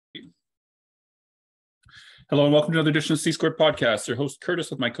Hello and welcome to another edition of C Squared Podcast. Your host Curtis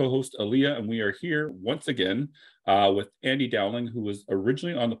with my co-host Aaliyah, and we are here once again with Andy Dowling, who was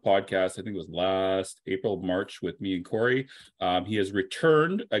originally on the podcast. I think it was last April, March with me and Corey. He has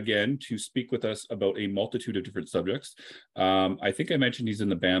returned again to speak with us about a multitude of different subjects. I think I mentioned he's in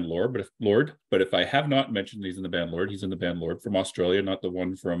the band Lord, but if I have not mentioned he's in the band Lord, he's in the band Lord from Australia, not the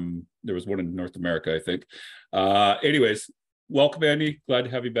one from, there was one in North America, I think. Anyways, welcome Andy. Glad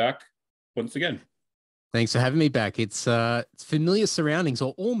to have you back once again. Thanks for having me back. It's familiar surroundings,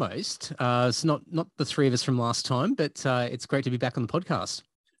 or almost. It's not the three of us from last time, but it's great to be back on the podcast.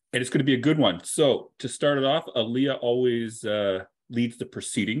 And it's going to be a good one. So to start it off, Aaliyah always leads the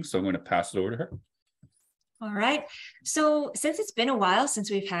proceedings, so I'm going to pass it over to her. All right. So since it's been a while since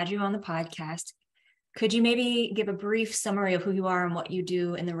we've had you on the podcast, could you maybe give a brief summary of who you are and what you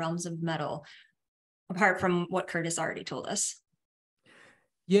do in the realms of metal, apart from what Curtis already told us?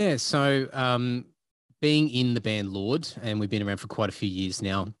 Yeah, so being in the band Lord, and we've been around for quite a few years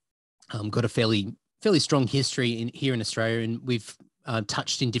now, got a fairly strong history here in Australia, and we've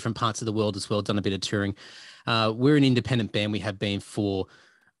touched in different parts of the world as well, done a bit of touring. We're an independent band. We have been for,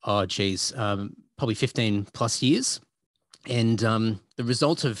 probably 15 plus years. And the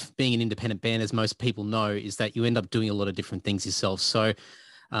result of being an independent band, as most people know, is that you end up doing a lot of different things yourself. So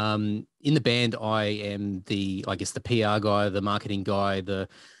in the band, I am the PR guy, the marketing guy,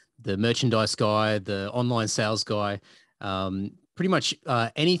 the merchandise guy, the online sales guy, pretty much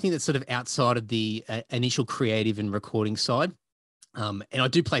anything that's sort of outside of the initial creative and recording side. And I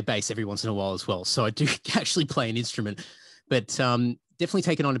do play bass every once in a while as well. So I do actually play an instrument, but definitely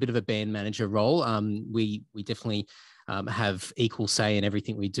taken on a bit of a band manager role. We definitely have equal say in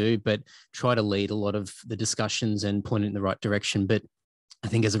everything we do, but try to lead a lot of the discussions and point it in the right direction. But I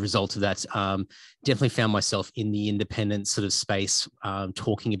think as a result of that, definitely found myself in the independent sort of space,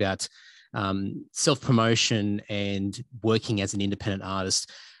 talking about self-promotion and working as an independent artist.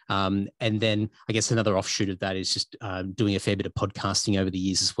 And then I guess another offshoot of that is just doing a fair bit of podcasting over the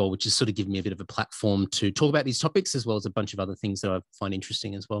years as well, which has sort of given me a bit of a platform to talk about these topics, as well as a bunch of other things that I find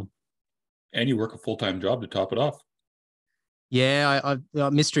interesting as well. And you work a full-time job to top it off. Yeah,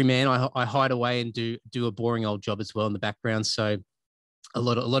 I'm mystery man. I hide away and do a boring old job as well in the background. So a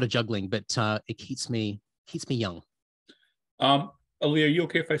lot of juggling, but it keeps me young. Aaliyah, are you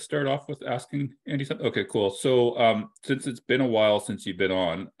okay if I start off with asking Andy something? Okay, cool. So since it's been a while since you've been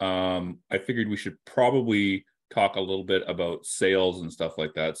on, I figured we should probably talk a little bit about sales and stuff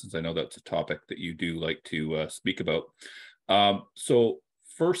like that, since I know that's a topic that you do like to speak about. So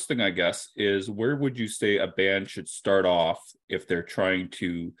first thing, I guess, is where would you say a band should start off if they're trying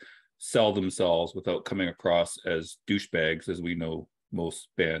to sell themselves without coming across as douchebags, as we know most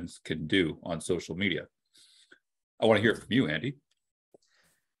bands can do on social media? I want to hear it from you, Andy.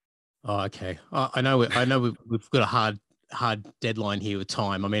 Oh, okay. I know we've got a hard deadline here with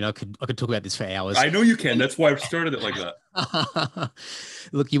time. I mean, I could talk about this for hours. I know you can. That's why I've started it like that.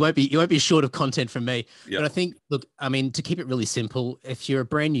 Look, you won't be short of content from me. Yep. But I think, look, I mean, to keep it really simple, if you're a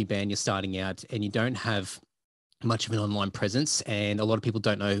brand new band, you're starting out and you don't have much of an online presence, and a lot of people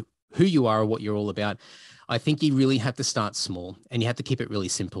don't know who you are or what you're all about, I think you really have to start small and you have to keep it really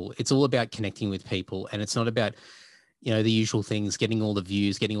simple. It's all about connecting with people, and it's not about, the usual things, getting all the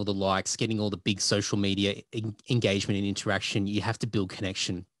views, getting all the likes, getting all the big social media engagement and interaction. You have to build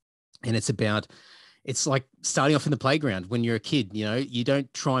connection. And it's like starting off in the playground when you're a kid. You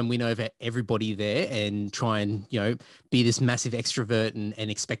don't try and win over everybody there and try and, be this massive extrovert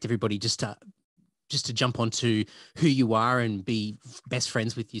and expect everybody just to jump onto who you are and be best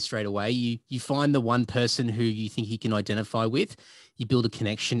friends with you straight away. You find the one person who you think you can identify with, you build a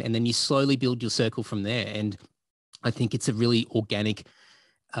connection, and then you slowly build your circle from there. And I think it's a really organic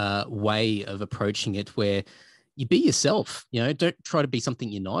way of approaching it, where you be yourself. Don't try to be something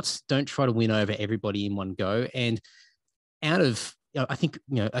you're not. Don't try to win over everybody in one go. And out of, I think,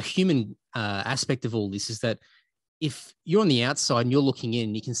 a human aspect of all this is that if you're on the outside and you're looking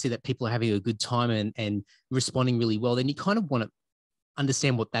in, you can see that people are having a good time and responding really well, then you kind of want to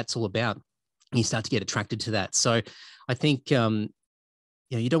understand what that's all about. And you start to get attracted to that. So I think,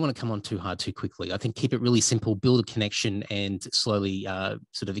 you don't want to come on too hard too quickly. I think keep it really simple, build a connection, and slowly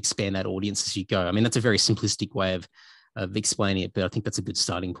sort of expand that audience as you go. I mean, that's a very simplistic way of explaining it, but I think that's a good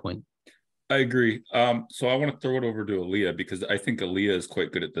starting point. I agree. So I want to throw it over to Aaliyah, because I think Aaliyah is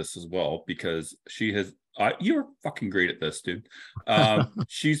quite good at this as well, because she has, you're fucking great at this, dude.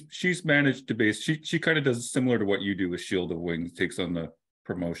 She's managed to base, she kind of does similar to what you do with Shield of Wings, takes on the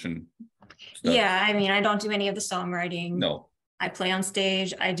promotion stuff. Yeah, I mean, I don't do any of the songwriting. No. I play on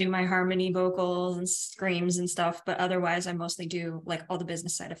stage, I do my harmony vocals and screams and stuff, but otherwise I mostly do like all the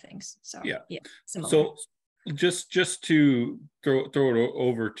business side of things. So yeah, similar. So just to throw it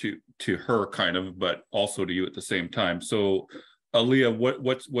over to her kind of, but also to you at the same time. So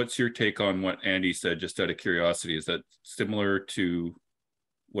Aaliyah, what's your take on what Andy said, just out of curiosity? Is that similar to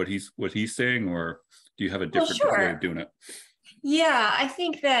what he's saying, or do you have a different way of doing it? Yeah, I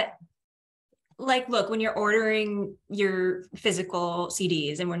think that, like, look, when you're ordering your physical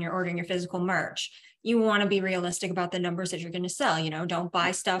CDs and when you're ordering your physical merch, you want to be realistic about the numbers that you're going to sell. You know, don't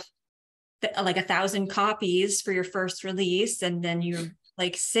buy stuff that, like 1,000 copies for your first release, and then you're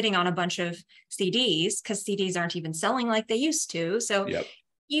like sitting on a bunch of CDs, because CDs aren't even selling like they used to. So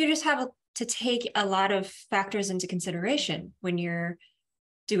you just have to take a lot of factors into consideration when you're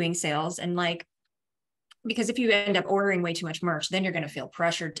doing sales. And like, because if you end up ordering way too much merch, then you're going to feel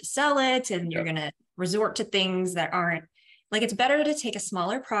pressured to sell it, and you're going to resort to things that aren't, like, it's better to take a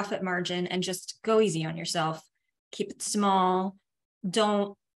smaller profit margin and just go easy on yourself. Keep it small.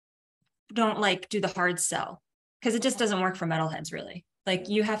 Don't like do the hard sell, because it just doesn't work for metalheads, really. Like,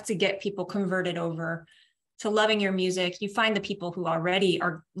 you have to get people converted over to loving your music. You find the people who already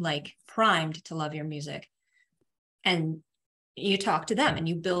are like primed to love your music, and you talk to them and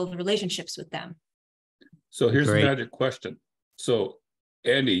you build relationships with them. So here's the magic question. So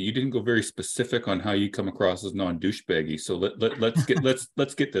Andy, you didn't go very specific on how you come across as non-douchebaggy. So let's get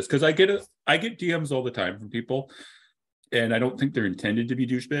let's get this, because I get DMs all the time from people, and I don't think they're intended to be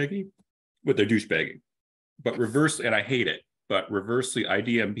douchebaggy, but they're douchebagging. But and I hate it. But reversely, I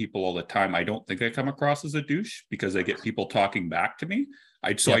DM people all the time. I don't think I come across as a douche, because I get people talking back to me.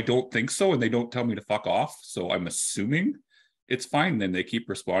 I don't think so, and they don't tell me to fuck off. So I'm assuming it's fine. Then they keep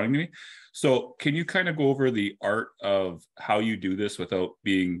responding to me. So can you kind of go over the art of how you do this without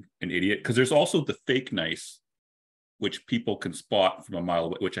being an idiot? Because there's also the fake nice, which people can spot from a mile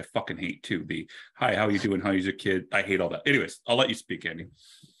away, which I fucking hate too. The hi, how you doing? How's your kid? I hate all that. Anyways, I'll let you speak, Andy.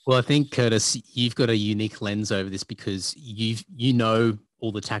 Well, I think, Curtis, you've got a unique lens over this, because you know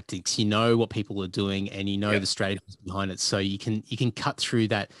all the tactics, you know what people are doing, and you know the strategies behind it. So you can cut through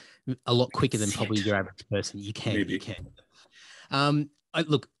that a lot quicker than probably your average person. You can. Maybe. You can.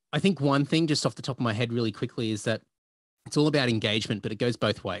 I think one thing just off the top of my head really quickly is that it's all about engagement, but it goes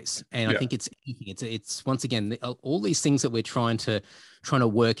both ways. And I think it's once again, all these things that we're trying to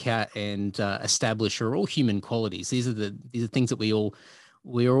work out and establish are all human qualities. These are things that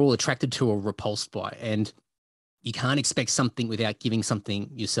we're all attracted to or repulsed by. And you can't expect something without giving something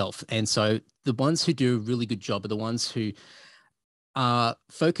yourself. And so the ones who do a really good job are the ones who are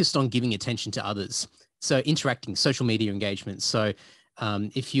focused on giving attention to others. So interacting, social media engagement. So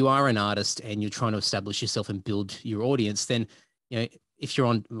if you are an artist and you're trying to establish yourself and build your audience, then, you know, if you're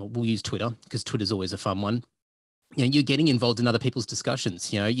on, we'll use Twitter, because Twitter's always a fun one. You know, you're getting involved in other people's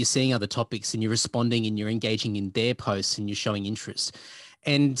discussions. You know, you're seeing other topics and you're responding and you're engaging in their posts and you're showing interest.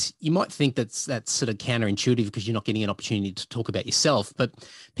 And you might think that's sort of counterintuitive, because you're not getting an opportunity to talk about yourself, but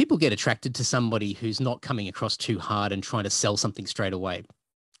people get attracted to somebody who's not coming across too hard and trying to sell something straight away.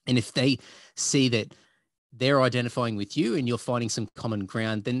 And if they see that they're identifying with you and you're finding some common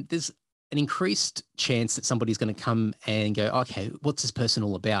ground, then there's an increased chance that somebody's going to come and go, okay, what's this person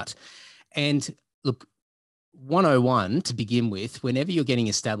all about? And look, 101 to begin with, whenever you're getting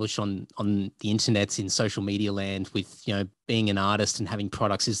established on the internet, in social media land, with, you know, being an artist and having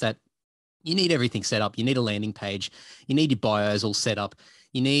products, is that you need everything set up. You need a landing page. You need your bios all set up.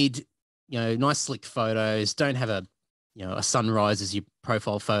 You need, you know, nice slick photos. Don't have a sunrise as your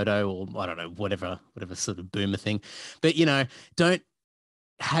profile photo, or I don't know, whatever sort of boomer thing. But, you know, don't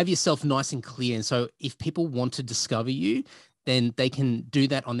have yourself nice and clear. And so if people want to discover you, then they can do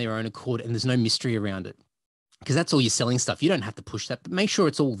that on their own accord, and there's no mystery around it, because that's all your selling stuff. You don't have to push that, but make sure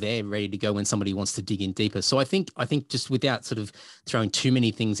it's all there ready to go when somebody wants to dig in deeper. So I think just without sort of throwing too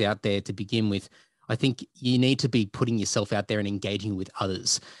many things out there to begin with, I think you need to be putting yourself out there and engaging with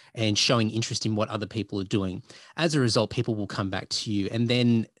others and showing interest in what other people are doing. As a result, people will come back to you. And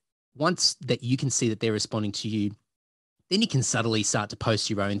then once that you can see that they're responding to you, then you can subtly start to post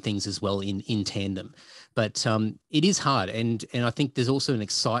your own things as well in tandem. But it is hard. And I think there's also an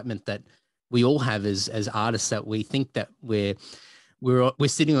excitement that we all have as artists, that we think that we're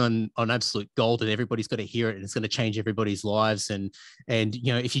sitting on absolute gold, and everybody's got to hear it, and it's going to change everybody's lives. And,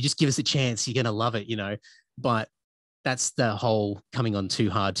 you know, if you just give us a chance, you're going to love it, you know. But that's the whole coming on too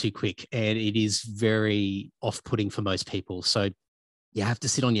hard, too quick. And it is very off-putting for most people. So you have to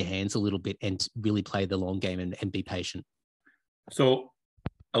sit on your hands a little bit and really play the long game and be patient. So,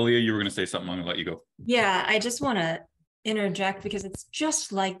 Aaliyah, you were going to say something. I'm going to let you go. Yeah, I just want to interject, because it's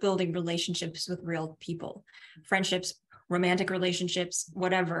just like building relationships with real people. Friendships romantic relationships,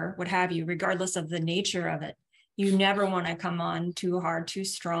 whatever, what have you, regardless of the nature of it. You never want to come on too hard, too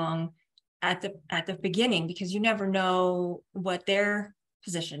strong at the beginning, because you never know what their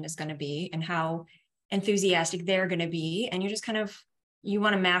position is going to be and how enthusiastic they're going to be. And you just kind of, you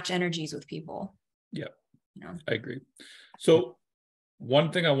want to match energies with people. Yeah, you know? I agree. So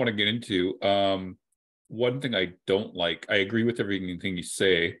one thing I want to get into, one thing I don't like, I agree with everything you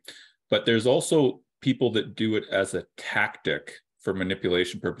say, but there's also people that do it as a tactic for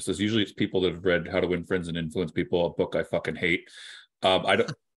manipulation purposes. Usually it's people that have read How to Win Friends and Influence People, a book I fucking hate. I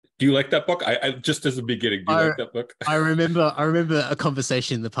don't. Do you like that book? I just as a beginning, do you like that book? I remember a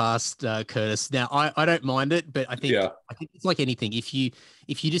conversation in the past, Curtis. Now I don't mind it, but I think it's like anything. If you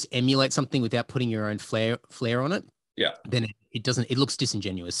just emulate something without putting your own flair on it, then it doesn't. It looks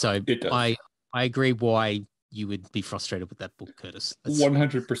disingenuous. So it does. I agree why you would be frustrated with that book, Curtis.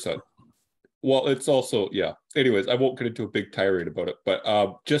 100%. Well, it's also, anyways, I won't get into a big tirade about it, but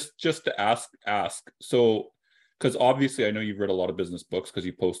just to ask. So, because obviously I know you've read a lot of business books because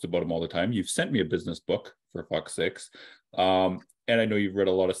you post about them all the time. You've sent me a business book, for fuck's sakes. And I know you've read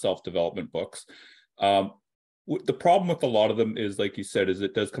a lot of self-development books. The problem with a lot of them is, like you said, is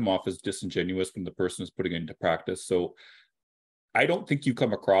it does come off as disingenuous when the person is putting it into practice. So I don't think you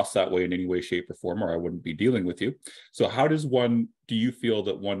come across that way in any way, shape, or form, or I wouldn't be dealing with you. So how do you feel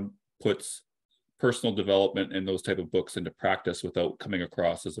that one puts personal development and those type of books into practice without coming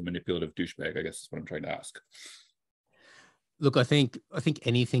across as a manipulative douchebag? I guess is what I'm trying to ask. Look, I think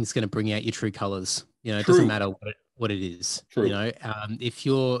anything's going to bring out your true colors. You know, it doesn't matter what it is. True. You know, if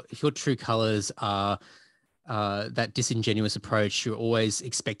your true colors are that disingenuous approach, you're always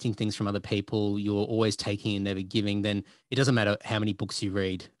expecting things from other people, you're always taking and never giving, then it doesn't matter how many books you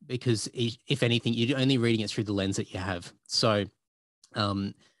read, because if anything, you're only reading it through the lens that you have. So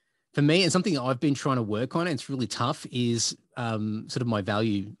for me, and something that I've been trying to work on, and it's really tough, is sort of my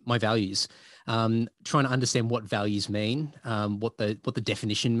values. Trying to understand what values mean, what the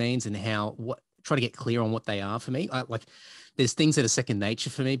definition means, and try to get clear on what they are for me. There's things that are second nature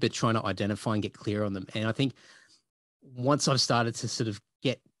for me, but trying to identify and get clear on them. And I think once I've started to sort of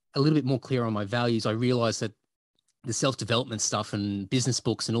get a little bit more clear on my values, I realized that the self-development stuff and business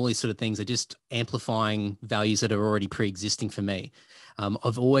books and all these sort of things are just amplifying values that are already pre-existing for me.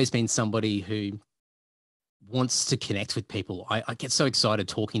 I've always been somebody who wants to connect with people. I get so excited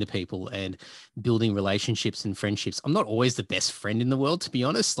talking to people and building relationships and friendships. I'm not always the best friend in the world, to be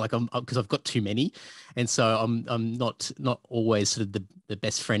honest, because I've got too many. And so I'm not always sort of the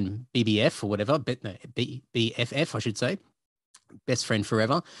best friend BBF or whatever, but no, BFF, I should say, best friend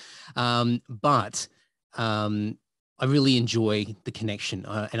forever. But I really enjoy the connection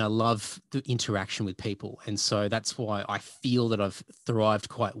and I love the interaction with people. And so that's why I feel that I've thrived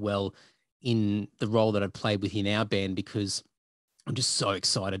quite well in the role that I played within our band, because I'm just so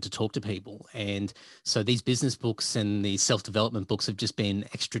excited to talk to people. And so these business books and these self-development books have just been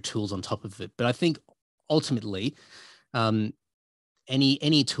extra tools on top of it. But I think ultimately,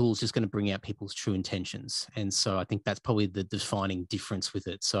 any tool is just going to bring out people's true intentions. And so I think that's probably the defining difference with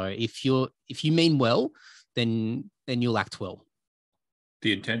it. So if you mean well, then you'll act well.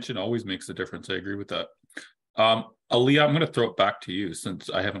 The intention always makes a difference. I agree with that. Aaliyah, I'm going to throw it back to you since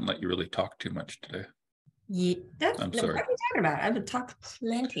I haven't let you really talk too much today. Yeah, I'm sorry. What are you talking about? I've talked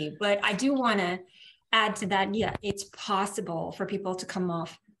plenty, but I do want to add to that. Yeah, it's possible for people to come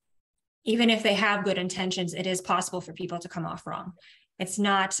off, even if they have good intentions, it is possible for people to come off wrong. It's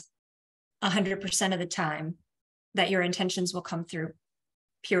not 100% of the time that your intentions will come through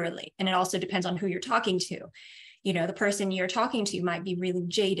purely. And it also depends on who you're talking to. You know, the person you're talking to might be really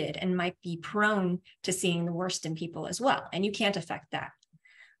jaded and might be prone to seeing the worst in people as well. And you can't affect that.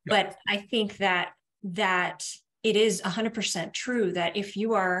 Yep. But I think that it is 100% true that if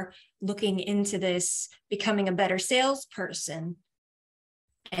you are looking into this, becoming a better salesperson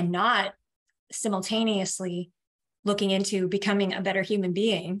and not simultaneously looking into becoming a better human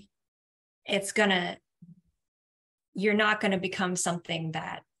being, you're not going to become something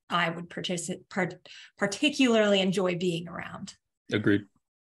that I would particularly enjoy being around. Agreed.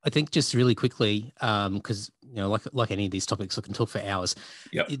 I think just really quickly, because like any of these topics, I can talk for hours.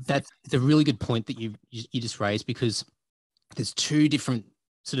 Yeah, that's a really good point that you just raised, because there's two different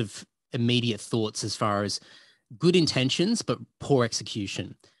sort of immediate thoughts as far as good intentions but poor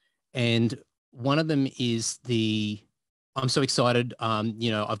execution, and one of them is I'm so excited, I've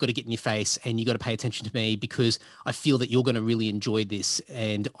got to get in your face and you got to pay attention to me because I feel that you're going to really enjoy this.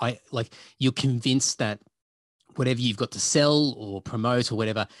 And you're convinced that whatever you've got to sell or promote or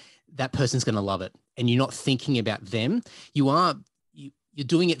whatever, that person's going to love it. And you're not thinking about them. you're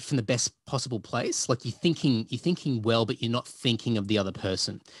doing it from the best possible place. Like you're thinking well, but you're not thinking of the other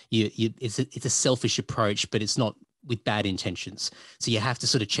person. It's a selfish approach, but it's not with bad intentions. So you have to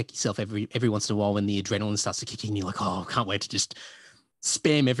sort of check yourself every once in a while when the adrenaline starts to kick in. You're like, oh, I can't wait to just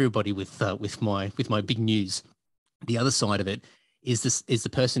spam everybody with my big news. The other side of it is the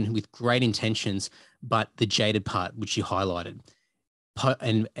person with great intentions, but the jaded part, which you highlighted.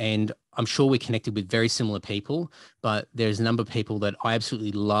 And I'm sure we're connected with very similar people, but there's a number of people that I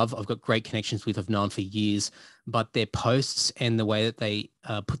absolutely love. I've got great connections with, I've known for years, but their posts and the way that they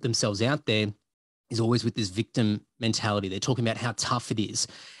put themselves out there is always with this victim mentality. They're talking about how tough it is,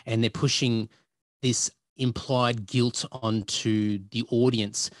 and they're pushing this implied guilt onto the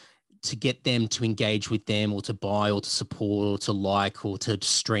audience to get them to engage with them or to buy or to support or to like or to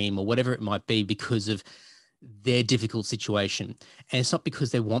stream or whatever it might be because of their difficult situation. And it's not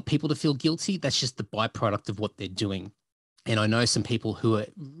because they want people to feel guilty. That's just the byproduct of what they're doing. And I know some people who are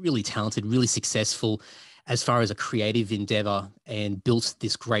really talented, really successful as far as a creative endeavor and built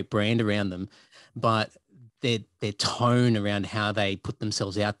this great brand around them. But their tone around how they put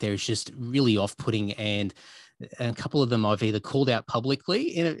themselves out there is just really off-putting. And a couple of them I've either called out publicly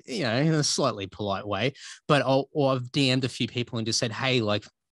in a slightly polite way, but or I've DM'd a few people and just said, hey, like,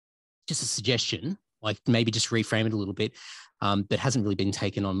 just a suggestion, like maybe just reframe it a little bit, but hasn't really been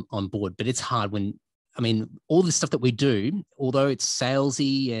taken on board. But it's hard when, I mean, all the stuff that we do, although it's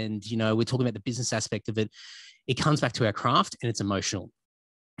salesy and, we're talking about the business aspect of it, it comes back to our craft and it's emotional.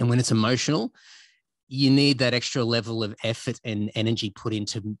 And when it's emotional, you need that extra level of effort and energy put in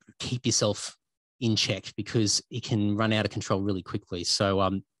to keep yourself in check because it can run out of control really quickly.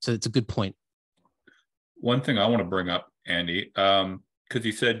 So it's a good point. One thing I want to bring up, Andy, because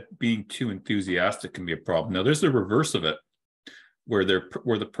you said being too enthusiastic can be a problem. Now, there's the reverse of it, where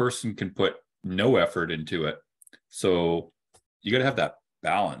the person can put no effort into it. So you got to have that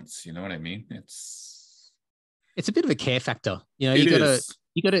balance. You know what I mean? It's a bit of a care factor. You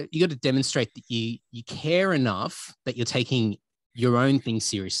got to demonstrate that you care enough that you're taking your own thing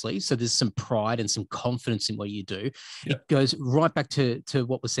seriously. So there's some pride and some confidence in what you do. Yeah. It goes right back to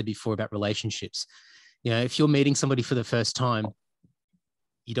what was said before about relationships. If you're meeting somebody for the first time,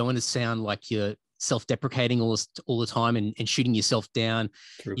 you don't want to sound like you're self-deprecating all the time and shooting yourself down.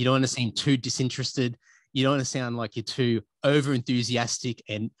 True. You don't want to seem too disinterested. You don't want to sound like you're too over-enthusiastic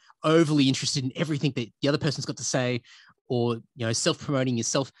and overly interested in everything that the other person's got to say, or self-promoting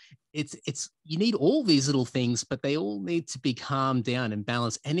yourself. It's you need all these little things, but they all need to be calmed down and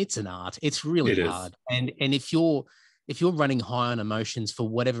balanced. And it's an art. It's really hard. And if you're running high on emotions for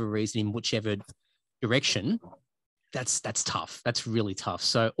whatever reason, in whichever direction, that's tough. That's really tough.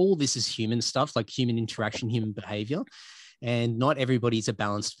 So all this is human stuff, like human interaction, human behavior. And not everybody's a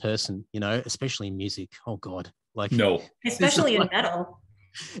balanced person, especially in music. Oh God. No. Especially in metal.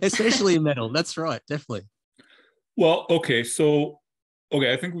 Especially in metal. That's right. Definitely. Well, okay. So,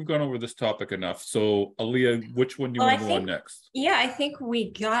 I think we've gone over this topic enough. So, Aaliyah, which one do you want to go on next? Yeah, I think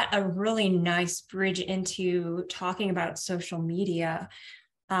we got a really nice bridge into talking about social media.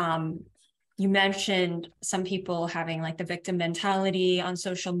 You mentioned some people having like the victim mentality on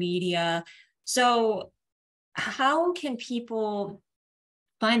social media. So how can people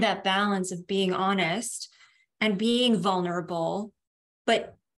find that balance of being honest and being vulnerable,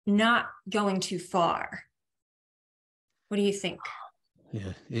 but not going too far? What do you think?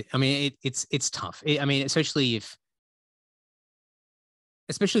 Yeah, it's tough. Especially if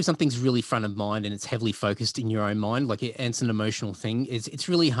something's really front of mind and it's heavily focused in your own mind, like it's an emotional thing. It's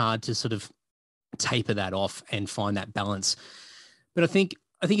really hard to sort of taper that off and find that balance. But I think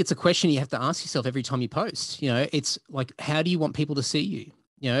it's a question you have to ask yourself every time you post. It's like, how do you want people to see you?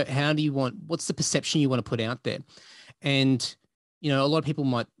 What's the perception you want to put out there? And, a lot of people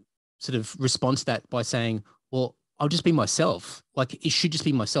might sort of respond to that by saying, well, I'll just be myself. Like, it should just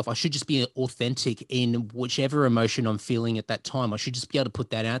be myself. I should just be authentic in whichever emotion I'm feeling at that time. I should just be able to put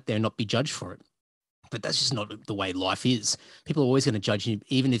that out there and not be judged for it. But that's just not the way life is. People are always going to judge you,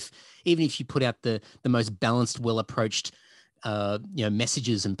 even if you put out the most balanced, well-approached,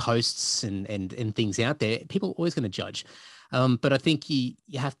 messages and posts and things out there. People are always going to judge. But I think you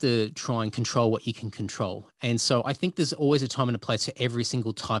have to try and control what you can control. And so I think there's always a time and a place for every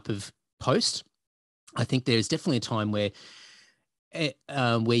single type of post. I think there's definitely a time where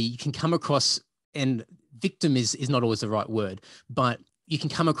you can come across, and victim is not always the right word, but you can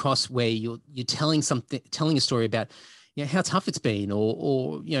come across where you're telling a story about, how tough it's been,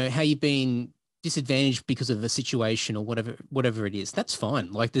 or how you've been disadvantaged because of a situation or whatever it is. That's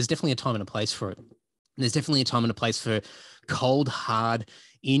fine. Like, there's definitely a time and a place for it. there's definitely a time and a place for cold, hard,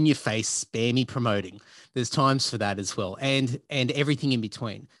 in your face, spammy promoting. There's times for that as well, and everything in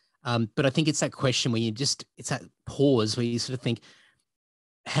between. But I think it's that question where it's that pause where you sort of think,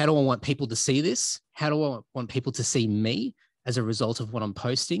 how do I want people to see this? How do I want people to see me as a result of what I'm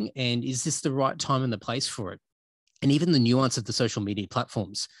posting? And is this the right time and the place for it? And even the nuance of the social media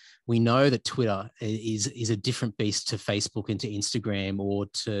platforms. We know that Twitter is a different beast to Facebook and to Instagram or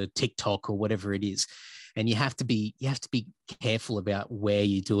to TikTok or whatever it is. And you have to be careful about where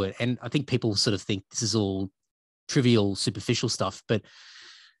you do it. And I think people sort of think this is all trivial, superficial stuff, but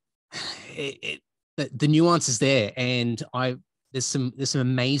the nuance is there. And there's some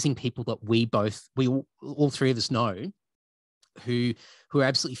amazing people that we all three of us know who are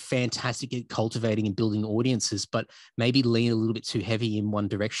absolutely fantastic at cultivating and building audiences, but maybe lean a little bit too heavy in one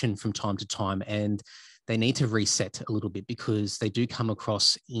direction from time to time. And they need to reset a little bit because they do come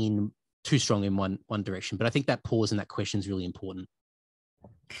across in too strong in one direction. But I think that pause and that question is really important.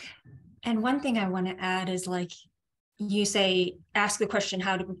 And one thing I want to add is, like you say, ask the question,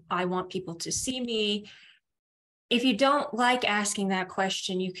 how do I want people to see me? If you don't like asking that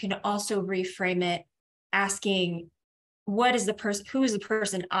question, you can also reframe it asking, who is the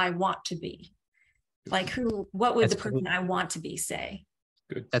person I want to be? Like what would the person I want to be say?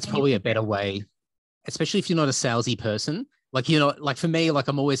 Good. That's probably a better way, especially if you're not a salesy person. Like, like for me, like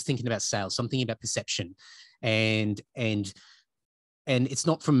I'm always thinking about sales, something about perception, and it's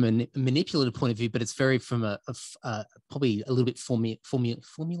not from a manipulative point of view, but it's very from a probably a little bit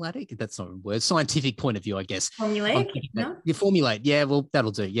formulatic. That's not a word. Scientific point of view, I guess. Formulaic? No? You formulate. Yeah, well,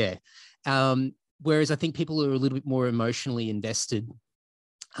 that'll do. Yeah. Whereas I think people who are a little bit more emotionally invested,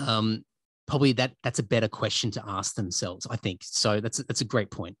 probably that's a better question to ask themselves, I think. So that's a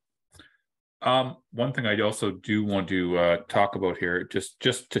great point. One thing I also do want to talk about here,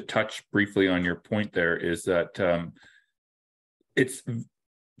 just to touch briefly on your point there, is that it's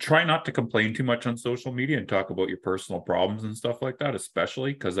try not to complain too much on social media and talk about your personal problems and stuff like that,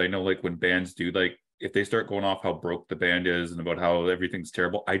 especially because I know, like, when bands do, like, if they start going off how broke the band is and about how everything's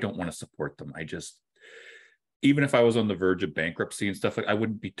terrible, I don't want to support them. Even if I was on the verge of bankruptcy and stuff, like, I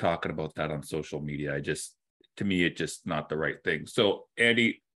wouldn't be talking about that on social media. To me, it's just not the right thing. So,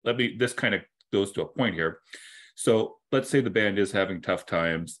 Andy, this kind of goes to a point here. So let's say the band is having tough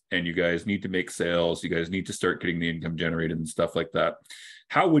times and you guys need to make sales, you guys need to start getting the income generated and stuff like that.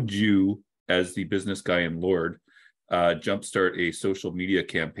 How would you, as the business guy and Lord, jumpstart a social media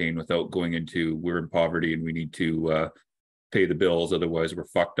campaign without going into, we're in poverty and we need to pay the bills, otherwise we're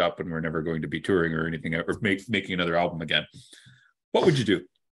fucked up and we're never going to be touring or anything, or making another album again? What would you do?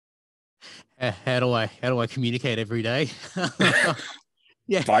 How do I communicate every day?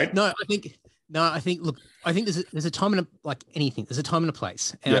 Yeah. Fine. I think look, I think there's a time and like anything, there's a time and a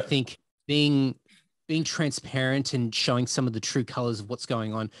place. And yeah. I think being transparent and showing some of the true colors of what's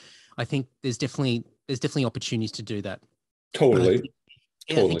going on, I think there's definitely opportunities to do that. Totally.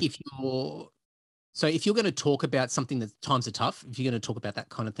 I think if you're going to talk about something that times are tough, if you're going to talk about that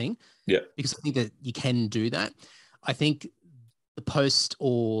kind of thing, yeah, because I think that you can do that. I think the post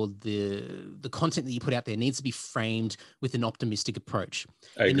or the content that you put out there needs to be framed with an optimistic approach.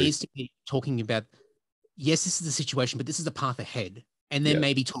 It needs to be talking about, yes, this is the situation, but this is the path ahead. And then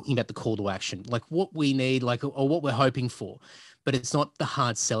maybe talking about the call to action, like what we need, like, or what we're hoping for. But it's not the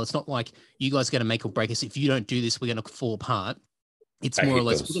hard sell. It's not like you guys are going to make or break us. If you don't do this, we're going to fall apart. It's more or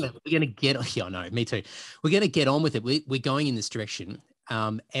less, we're going to get, yeah, I know, me too. We're going to get on with it. We're going in this direction.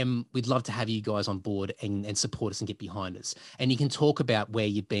 And we'd love to have you guys on board and support us and get behind us. And you can talk about where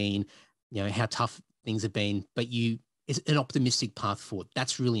you've been, how tough things have been, but it's an optimistic path forward.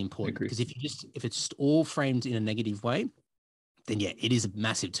 That's really important, because if it's just all framed in a negative way, then yeah, it is a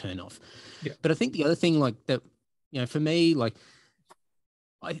massive turnoff. Yeah. But I think the other thing, like that, for me, like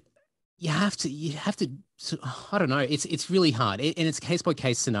you have to, I don't know, it's really hard. And it's a case by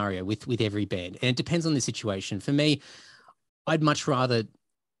case scenario with every band. And it depends on the situation. For me, I'd much rather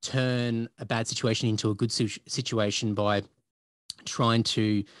turn a bad situation into a good situation by trying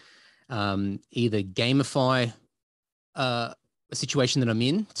to either gamify a situation that I'm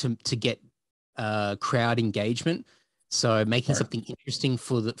in to get crowd engagement. So making something interesting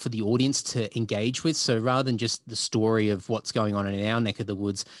for the audience to engage with. So rather than just the story of what's going on in our neck of the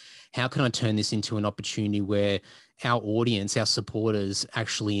woods, how can I turn this into an opportunity where our audience, our supporters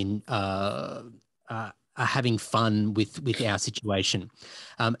actually are having fun with our situation?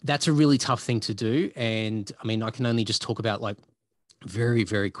 That's a really tough thing to do. And I mean, I can only just talk about, like, very,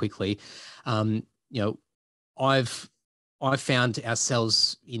 very quickly. I've found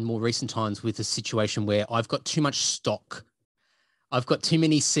ourselves in more recent times with a situation where I've got too much stock I've got too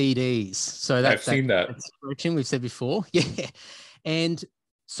many CDs. So I've seen that. That's correction we've said before. Yeah. And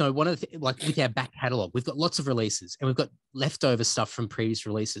so one of the, like with our back catalog, we've got lots of releases and we've got leftover stuff from previous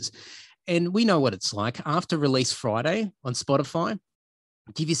releases. And we know what it's like after release Friday on Spotify.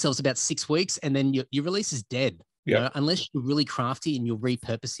 Give yourselves about 6 weeks and then your release is dead. You know, unless you're really crafty and you're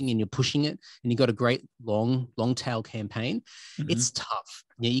repurposing and you're pushing it and you've got a great long tail campaign, it's tough.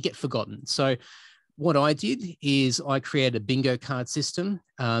 Yeah, you get forgotten. So what I did is I created a bingo card system.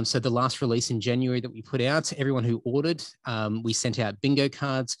 So the last release in January that we put out, everyone who ordered, we sent out bingo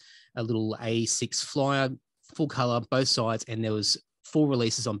cards, a little A6 flyer, full color, both sides, and there was 4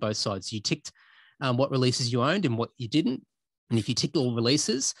 releases on both sides. You ticked what releases you owned and what you didn't. And if you ticked all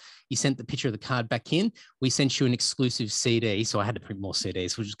releases, you sent the picture of the card back in. We sent you an exclusive CD. So I had to print more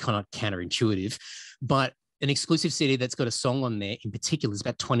CDs, which is kind of counterintuitive. But an exclusive CD that's got a song on there in particular is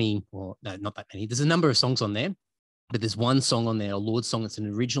about 20, or no, not that many. There's a number of songs on there, but there's one song on there, a Lord song. It's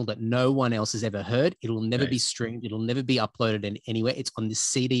an original that no one else has ever heard. It'll never be streamed. It'll never be uploaded anywhere. It's on this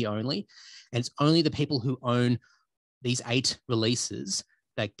CD only. And it's only the people who own these 8 releases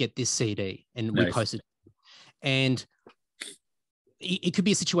that get this CD. And we post it. And it could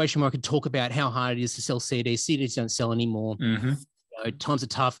be a situation where I could talk about how hard it is to sell CDs. CDs don't sell anymore. You know, times are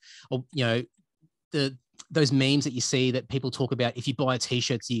tough. Or, you know, those memes that you see that people talk about, if you buy a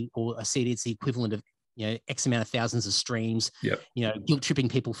t-shirt or a CD, it's the equivalent of, you know, X amount of thousands of streams, you know, guilt tripping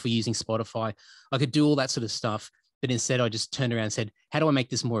people for using Spotify. I could do all that sort of stuff. But instead I just turned around and said, how do I make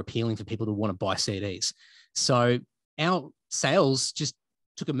this more appealing for people to want to buy CDs? So our sales just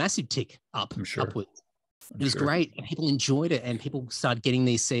took a massive tick up, upwards. It was great. And people enjoyed it and people started getting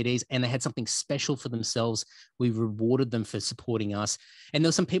these CDs and they had something special for themselves. We rewarded them for supporting us. And there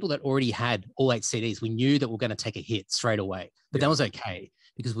were some people that already had all 8 CDs. We knew that we're going to take a hit straight away, but that was okay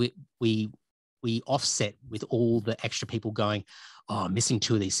because we offset with all the extra people going, oh, I'm missing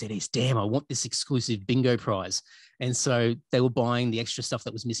 2 of these CDs. Damn, I want this exclusive bingo prize. And so they were buying the extra stuff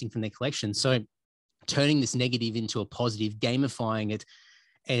that was missing from their collection. So turning this negative into a positive, gamifying it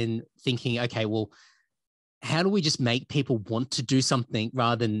and thinking, okay, well, how do we just make people want to do something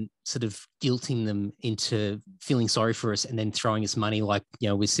rather than sort of guilting them into feeling sorry for us and then throwing us money like, you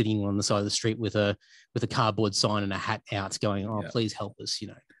know, we're sitting on the side of the street with a cardboard sign and a hat out going, oh, please help us, you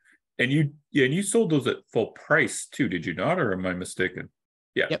know. And you sold those at full price too, did you not? Or am I mistaken?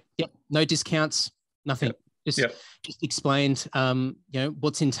 Yep. No discounts, nothing. Just explained, you know,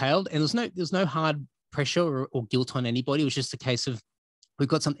 what's entailed. And there's no hard pressure or guilt on anybody. It was just a case of, we've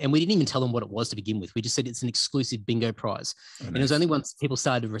got something, and we didn't even tell them what it was to begin with. We just said it's an exclusive bingo prize. And it was only once people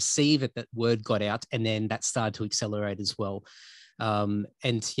started to receive it that word got out, and then that started to accelerate as well. And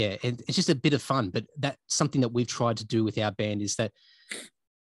it's just a bit of fun. But that's something that we've tried to do with our band is that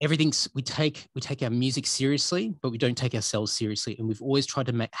we take our music seriously, but we don't take ourselves seriously. And we've always tried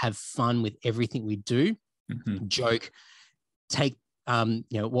to have fun with everything we do, joke, take, you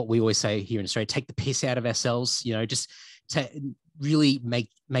know, what we always say here in Australia, take the piss out of ourselves, you know, just to really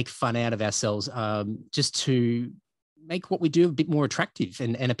make fun out of ourselves, just to make what we do a bit more attractive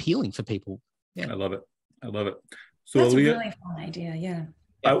and appealing for people. Yeah, I love it. So that's Aaliyah, a really fun idea. Yeah.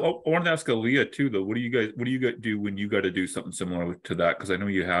 I wanted to ask Aaliyah too, though. What do you guys do when you got to do something similar to that? Because I know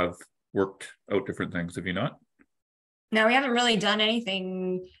you have worked out different things. Have you not? No, we haven't really done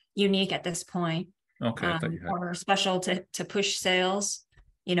anything unique at this point. Okay, I thought you had. Or special to push sales.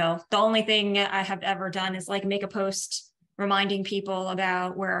 You know, the only thing I have ever done is like make a post reminding people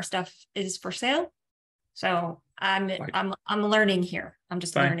about where our stuff is for sale. So I'm learning here. I'm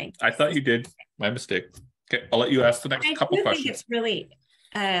just learning. I thought you did. My mistake. Okay, I'll let you ask the next couple questions. I think it's really,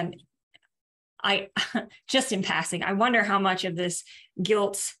 I just in passing, I wonder how much of this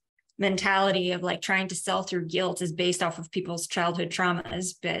guilt mentality of like trying to sell through guilt is based off of people's childhood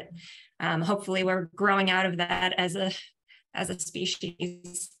traumas. But hopefully we're growing out of that as a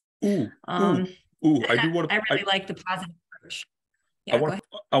species. I do want to. I really like the positive approach. Yeah,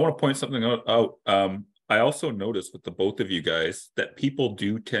 I want to point something out. I also noticed with the both of you guys that people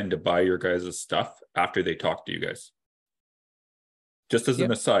do tend to buy your guys' stuff after they talk to you guys. Just as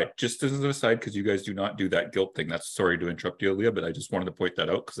an aside, because you guys do not do that guilt thing. That's sorry to interrupt you, Leah, but I just wanted to point that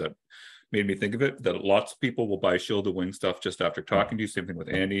out because that made me think of it. That lots of people will buy Shield to Wing stuff just after talking to you. Same thing with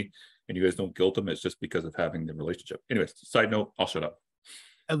Andy, and you guys don't guilt them. It's just because of having the relationship. Anyways, side note, I'll shut up.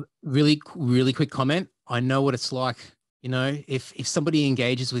 A really quick comment. I know what it's like. You know, if somebody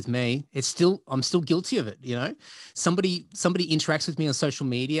engages with me, I'm still guilty of it. You know, somebody interacts with me on social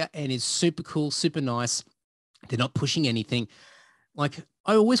media and is super cool, super nice. They're not pushing anything. Like,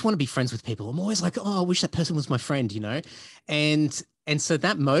 I always want to be friends with people. I'm always like, oh, I wish that person was my friend, you know? And so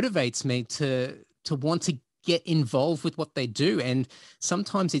that motivates me to want to get involved with what they do. And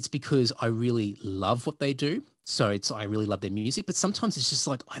sometimes it's because I really love what they do. So I really love their music, but sometimes it's just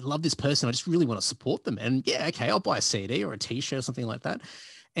like, I love this person. I just really want to support them. And yeah, okay, I'll buy a CD or a t-shirt or something like that.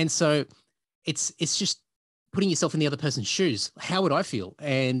 And so it's just putting yourself in the other person's shoes. How would I feel?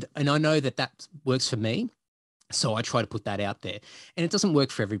 And I know that works for me. So I try to put that out there, and it doesn't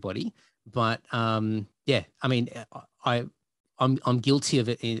work for everybody, but yeah, I mean, I'm guilty of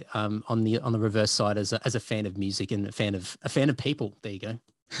it on the reverse side as a fan of music and a fan of people. There you go.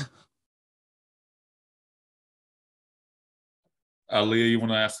 Leah, you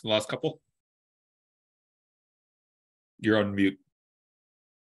want to ask the last couple? You're on mute.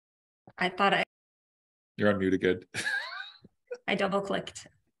 You're on mute again. I double clicked.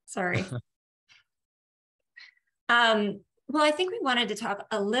 Sorry. Well, I think we wanted to talk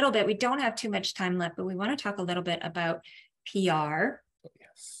a little bit. We don't have too much time left, but we want to talk a little bit about PR. Oh,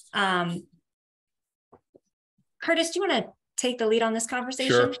 yes. Curtis, do you want to take the lead on this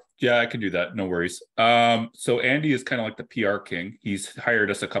conversation? Sure. Yeah, I can do that. No worries. So Andy is kind of like the PR king. He's hired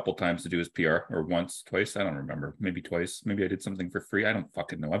us a couple times to do his PR, or once, twice. I don't remember. Maybe twice. Maybe I did something for free. I don't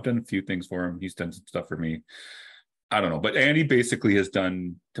fucking know. I've done a few things for him. He's done some stuff for me. I don't know, but Andy basically has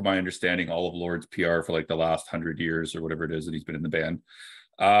done, to my understanding, all of Lord's PR for like the last 100 years or whatever it is that he's been in the band.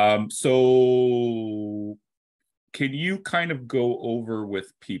 So can you kind of go over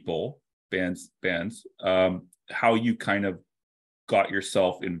with people, bands, how you kind of got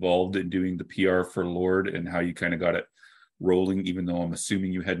yourself involved in doing the PR for Lord and how you kind of got it rolling, even though I'm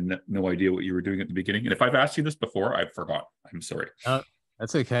assuming you had no idea what you were doing at the beginning? And if I've asked you this before, I forgot. I'm sorry.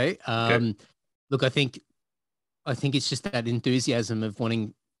 That's okay. Okay. Look, I think it's just that enthusiasm of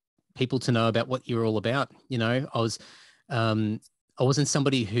wanting people to know about what you're all about. You know, I wasn't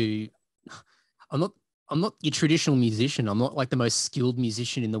somebody who, I'm not your traditional musician. I'm not like the most skilled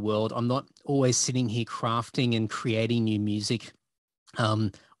musician in the world. I'm not always sitting here crafting and creating new music.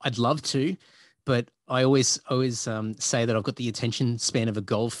 I'd love to, but I always say that I've got the attention span of a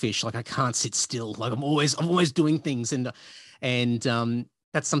goldfish. Like I can't sit still. Like I'm always doing things, and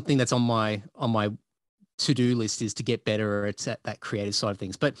that's something that's on my to-do list, is to get better at that creative side of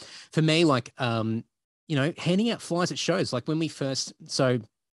things. But for me, like, handing out flyers at shows, like when we first, so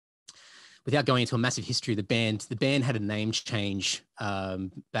without going into a massive history of the band had a name change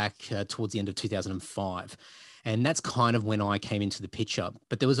back towards the end of 2005. And that's kind of when I came into the picture.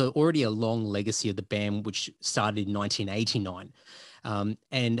 But there was already a long legacy of the band, which started in 1989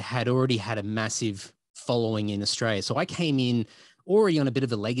 and had already had a massive following in Australia. So I came in already on a bit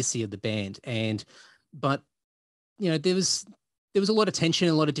of a legacy of the band. But there was a lot of tension,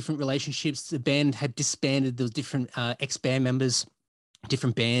 a lot of different relationships. The band had disbanded. There was different ex-band members,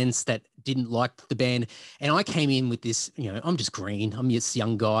 different bands that didn't like the band. And I came in with this, I'm just green. I'm this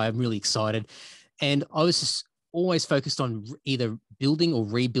young guy. I'm really excited. And I was just always focused on either building or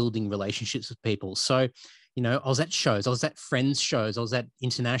rebuilding relationships with people. So, I was at shows, I was at friends' shows, I was at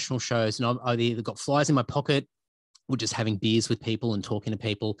international shows, and I either got flyers in my pocket, or just having beers with people and talking to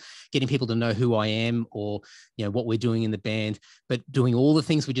people, getting people to know who I am or, what we're doing in the band, but doing all the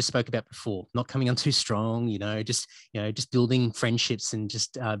things we just spoke about before, not coming on too strong, just building friendships and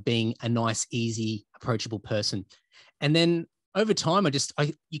just being a nice, easy, approachable person. And then over time,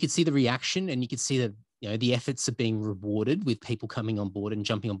 you could see the reaction, and you could see that, the efforts are being rewarded with people coming on board and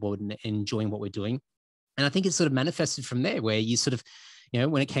jumping on board and enjoying what we're doing. And I think it sort of manifested from there, where you sort of,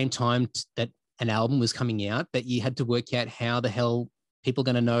 when it came time that an album was coming out, that you had to work out how the hell people are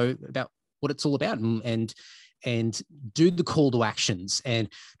going to know about what it's all about, and do the call to actions and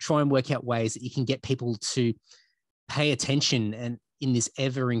try and work out ways that you can get people to pay attention, and in this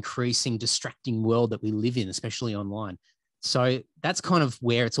ever increasing distracting world that we live in, especially online. So that's kind of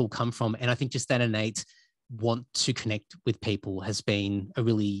where it's all come from. And I think just that innate want to connect with people has been a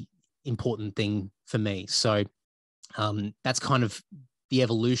really important thing for me. So that's kind of the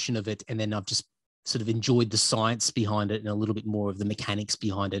evolution of it. And then I've just sort of enjoyed the science behind it and a little bit more of the mechanics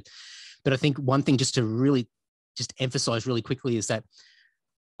behind it. But I think one thing just to really just emphasize really quickly is that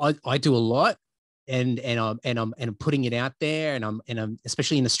I do a lot, and I'm putting it out there, and I'm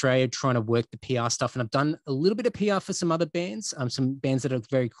especially in Australia trying to work the PR stuff. And I've done a little bit of PR for some other bands, some bands that are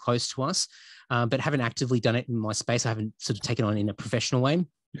very close to us, but haven't actively done it in my space. I haven't sort of taken on in a professional way.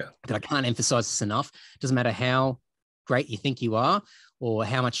 Yeah. But I can't emphasize this enough. It doesn't matter how great you think you are or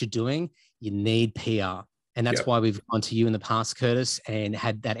how much you're doing, you need PR. And that's why we've gone to you in the past, Curtis, and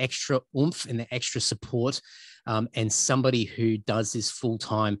had that extra oomph and the extra support, and somebody who does this full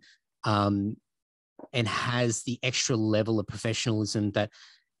time, and has the extra level of professionalism that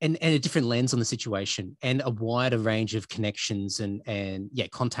and a different lens on the situation and a wider range of connections and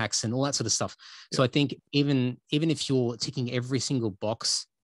contacts and all that sort of stuff. Yeah. So I think even if you're ticking every single box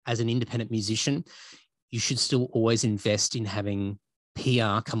as an independent musician, you should still always invest in having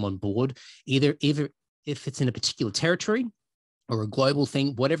PR come on board, either if it's in a particular territory or a global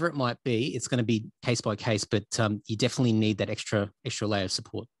thing, whatever it might be. It's going to be case by case, but you definitely need that extra layer of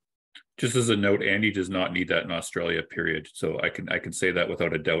support. Just as a note, Andy does not need that in Australia, period. So I can say that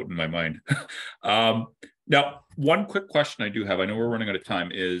without a doubt in my mind. Now, one quick question I do have, I know we're running out of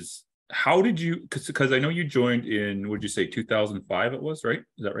time, is how did you, because I know you joined in, would you say 2005 it was, right?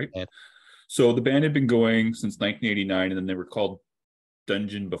 Is that right? Yeah. So the band had been going since 1989, and then they were called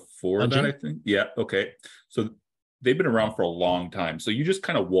Dungeon before that, I think. Yeah, okay. So they've been around for a long time. So you just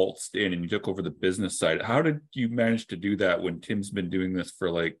kind of waltzed in and you took over the business side. How did you manage to do that when Tim's been doing this for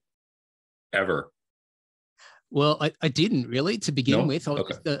like ever? Well, I didn't really to begin with.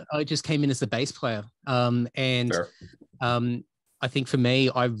 I just came in as the bass player. I think for me,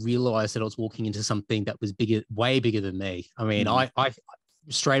 I realized that I was walking into something that was bigger, way bigger than me. I mean, I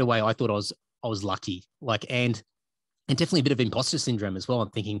straight away, I thought I was lucky, like, and definitely a bit of imposter syndrome as well. I'm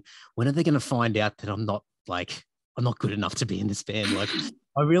thinking, when are they going to find out that I'm not good enough to be in this band? Like,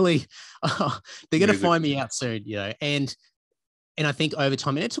 they're going to find me out soon, you know? And I think over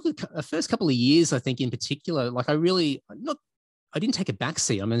time, and it took a first couple of years, I think in particular, like I didn't take a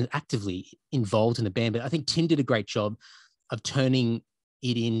backseat. I'm actively involved in the band, but I think Tim did a great job of turning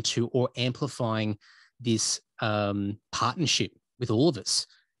it into or amplifying this partnership with all of us.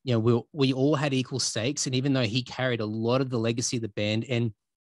 You know, we all had equal stakes, and even though he carried a lot of the legacy of the band, and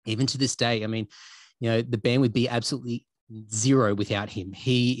even to this day, I mean, you know, the band would be absolutely zero without him.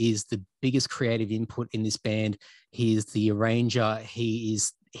 He is the biggest creative input in this band. He is the arranger. He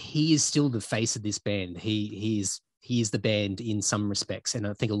is still the face of this band. He is the band in some respects, and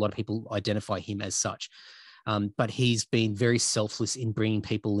I think a lot of people identify him as such. But he's been very selfless in bringing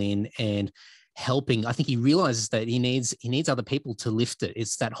people in and helping. I think he realizes that he needs other people to lift it.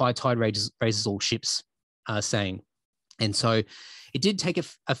 It's that high tide raises all ships saying. And so it did take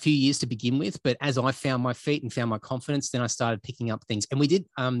a few years to begin with, but as I found my feet and found my confidence, then I started picking up things. And we did,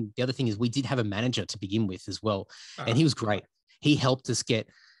 the other thing is we did have a manager to begin with as well. And he was great. He helped us get,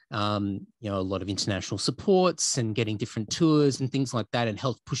 you know, a lot of international supports and getting different tours and things like that, and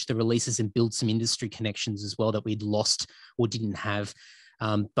helped push the releases and build some industry connections as well that we'd lost or didn't have.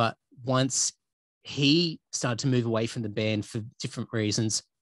 But once he started to move away from the band for different reasons,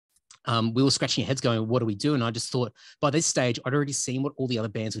 we were scratching our heads going, what do we do? And I just thought, by this stage, I'd already seen what all the other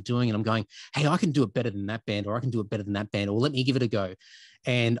bands were doing. And I'm going, hey, I can do it better than that band, or I can do it better than that band, or let me give it a go.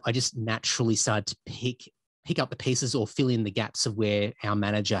 And I just naturally started to pick up the pieces or fill in the gaps of where our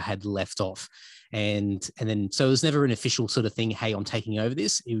manager had left off. And then, so it was never an official sort of thing, hey, I'm taking over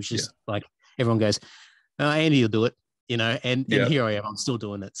this. It was just like, everyone goes, Andy will do it, you know, and here I am, I'm still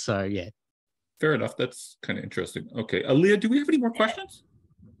doing it. So yeah. Fair enough. That's kind of interesting. Okay. Aaliyah, do we have any more questions?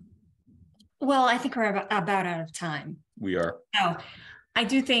 Well, I think we're about out of time. We are. Oh, I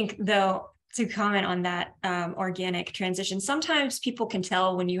do think, though, to comment on that organic transition, sometimes people can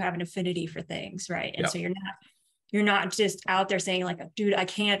tell when you have an affinity for things, right? And so you're not just out there saying like, dude, I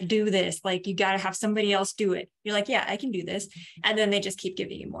can't do this. Like, you got to have somebody else do it. You're like, yeah, I can do this. And then they just keep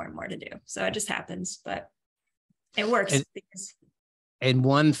giving you more and more to do. So it just happens, but it works. And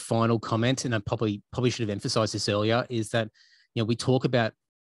one final comment, and I probably should have emphasized this earlier, is that, you know, we talk about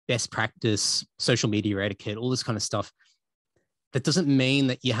best practice, social media etiquette, all this kind of stuff. That doesn't mean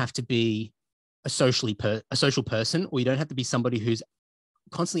that you have to be a social person, or you don't have to be somebody who's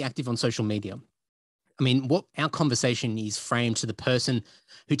constantly active on social media. I mean, what our conversation is framed to the person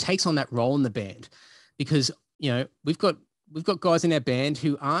who takes on that role in the band, because, you know, we've got guys in our band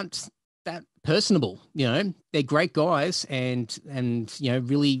who aren't that personable. You know, they're great guys and you know,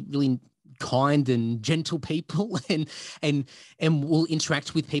 really, really kind and gentle people, and will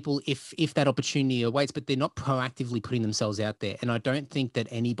interact with people if that opportunity awaits, but they're not proactively putting themselves out there. And I don't think that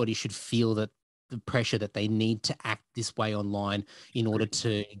anybody should feel that the pressure that they need to act this way online in order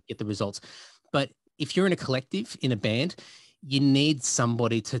to get the results. But if you're in a collective, in a band, you need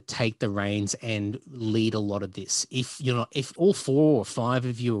somebody to take the reins and lead a lot of this. If all 4 or 5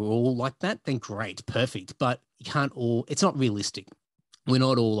 of you are all like that, then great, perfect. But you can't all, it's not realistic. We're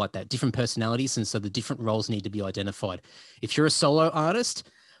not all like that, different personalities. And so the different roles need to be identified. If you're a solo artist,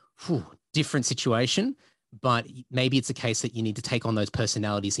 different situation, but maybe it's a case that you need to take on those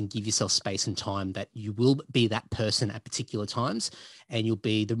personalities and give yourself space and time, that you will be that person at particular times and you'll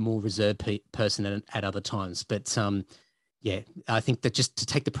be the more reserved person at other times. But Yeah, I think that just to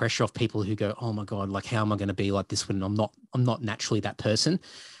take the pressure off people who go, oh my God, like how am I going to be like this when I'm not naturally that person?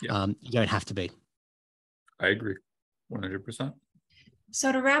 Yeah. You don't have to be. I agree, 100%.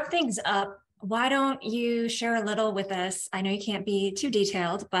 So to wrap things up, why don't you share a little with us? I know you can't be too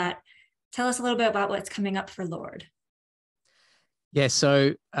detailed, but tell us a little bit about what's coming up for Lorde. Yeah,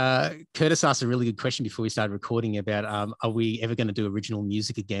 so Curtis asked a really good question before we started recording about are we ever going to do original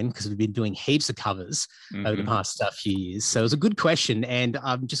music again? Because we've been doing heaps of covers over the past few years. So it was a good question, and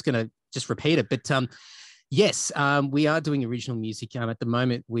I'm just going to repeat it. But yes, we are doing original music. At the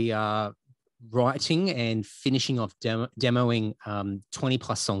moment, we are writing and finishing off demoing 20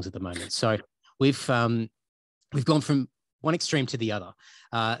 plus songs at the moment. So we've gone from one extreme to the other.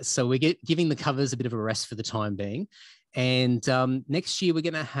 So we're giving the covers a bit of a rest for the time being. And next year, we're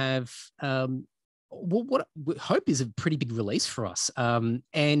going to have what we hope is a pretty big release for us. And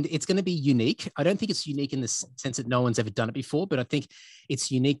it's going to be unique. I don't think it's unique in the sense that no one's ever done it before, but I think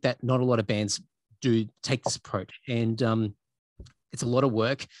it's unique that not a lot of bands do take this approach. And it's a lot of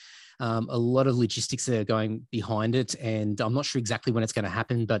work, a lot of logistics that are going behind it. And I'm not sure exactly when it's going to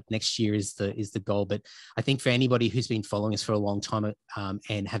happen, but next year is the goal. But I think for anybody who's been following us for a long time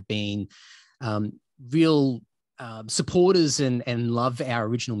and have been real supporters and love our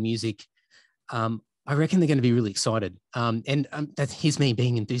original music, I reckon they're going to be really excited. And that's here's me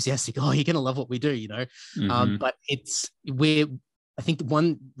being enthusiastic. Oh, you're going to love what we do, you know. But I think the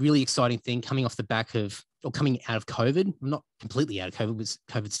one really exciting thing coming off the back of or coming out of COVID, not completely out of COVID, was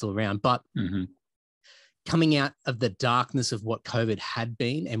COVID still around, but coming out of the darkness of what COVID had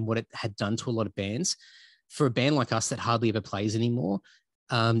been and what it had done to a lot of bands. For a band like us that hardly ever plays anymore,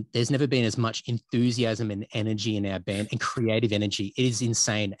 there's never been as much enthusiasm and energy in our band and creative energy. It is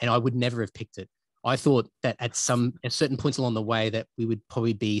insane. And I would never have picked it. I thought that at certain points along the way that we would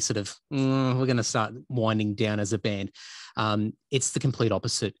probably be sort of, we're going to start winding down as a band. It's the complete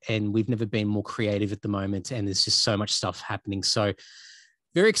opposite. And we've never been more creative at the moment. And there's just so much stuff happening. So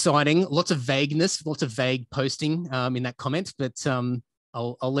very exciting. Lots of vagueness, lots of vague posting in that comment, but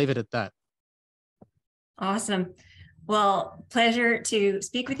I'll leave it at that. Awesome. Well, pleasure to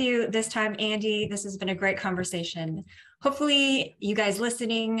speak with you this time, Andy. This has been a great conversation. Hopefully you guys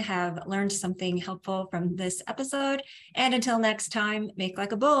listening have learned something helpful from this episode. And until next time, make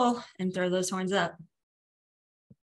like a bull and throw those horns up.